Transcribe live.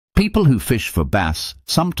People who fish for bass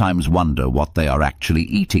sometimes wonder what they are actually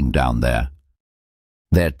eating down there.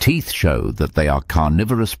 Their teeth show that they are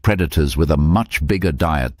carnivorous predators with a much bigger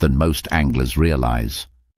diet than most anglers realize.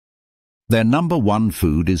 Their number one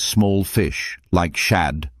food is small fish, like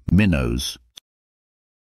shad, minnows,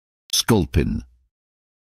 sculpin,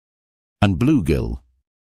 and bluegill.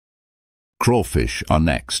 Crawfish are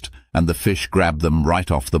next, and the fish grab them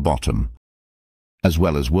right off the bottom, as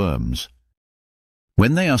well as worms.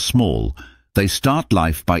 When they are small, they start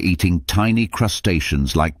life by eating tiny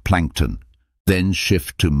crustaceans like plankton, then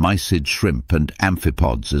shift to mysid shrimp and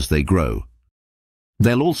amphipods as they grow.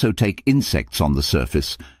 They'll also take insects on the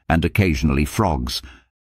surface and occasionally frogs,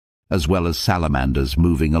 as well as salamanders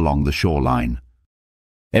moving along the shoreline.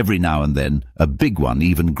 Every now and then, a big one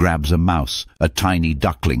even grabs a mouse, a tiny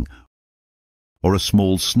duckling, or a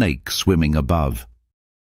small snake swimming above.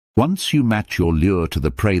 Once you match your lure to the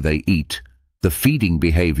prey they eat, the feeding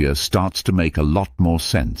behavior starts to make a lot more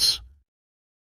sense.